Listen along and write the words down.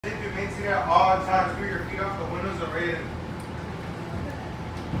see that all the time. Screw your feet off. The windows are rated.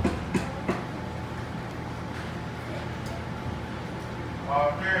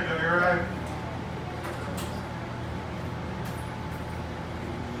 Here, to your right.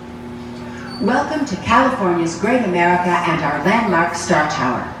 Welcome to California's Great America and our landmark Star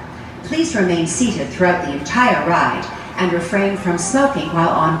Tower. Please remain seated throughout the entire ride and refrain from smoking while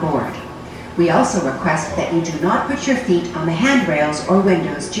on board. We also request that you do not put your feet on the handrails or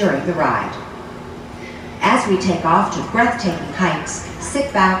windows during the ride. As we take off to breathtaking heights,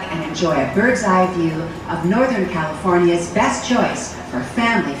 sit back and enjoy a bird's eye view of Northern California's best choice for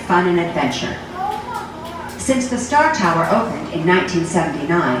family fun and adventure. Since the Star Tower opened in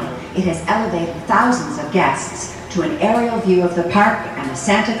 1979, it has elevated thousands of guests to an aerial view of the park and the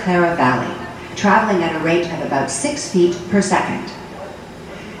Santa Clara Valley, traveling at a rate of about 6 feet per second.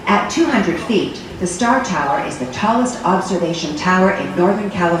 At 200 feet, the Star Tower is the tallest observation tower in Northern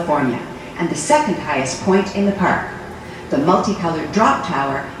California and the second highest point in the park. The multicolored drop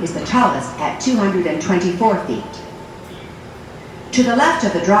tower is the tallest at 224 feet. To the left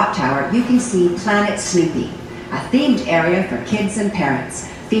of the drop tower, you can see Planet Snoopy, a themed area for kids and parents,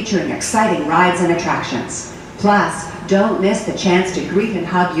 featuring exciting rides and attractions. Plus, don't miss the chance to greet and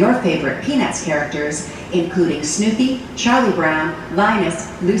hug your favorite Peanuts characters, including Snoopy, Charlie Brown, Linus,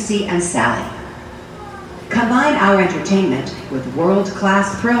 Lucy, and Sally. Combine our entertainment with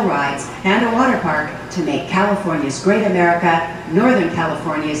world-class thrill rides and a water park to make California's Great America, Northern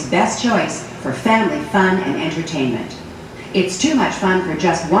California's best choice for family fun and entertainment. It's too much fun for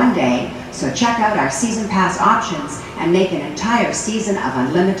just one day, so check out our season pass options and make an entire season of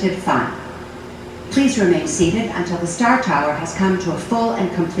unlimited fun. Please remain seated until the Star Tower has come to a full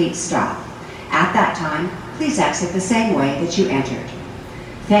and complete stop. At that time, please exit the same way that you entered.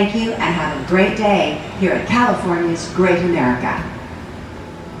 Thank you and have a great day here at California's Great America.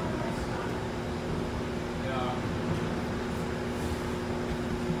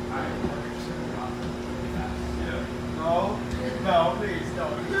 No, please,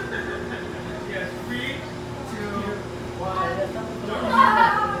 don't. Yes, 3, 2, 1.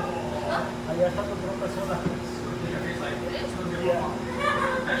 Allá está tu otra persona.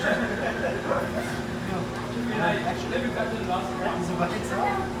 Let me cut the last one.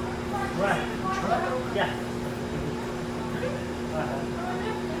 Right. Yeah.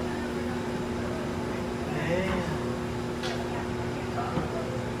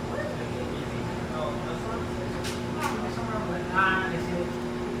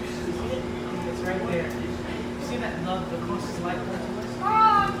 It's right there. You see that the coast is like that to us?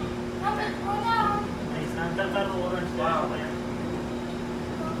 Ahí está, está el carro orange. Wow.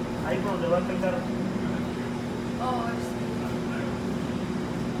 Ahí por donde va el carro.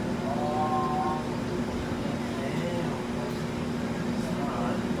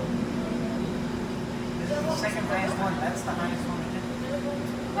 This is the second highest one. That's the highest one.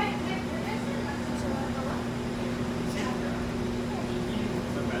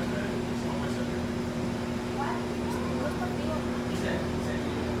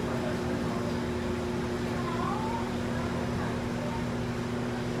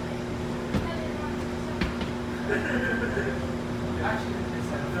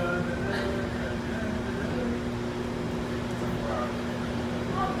 Actually,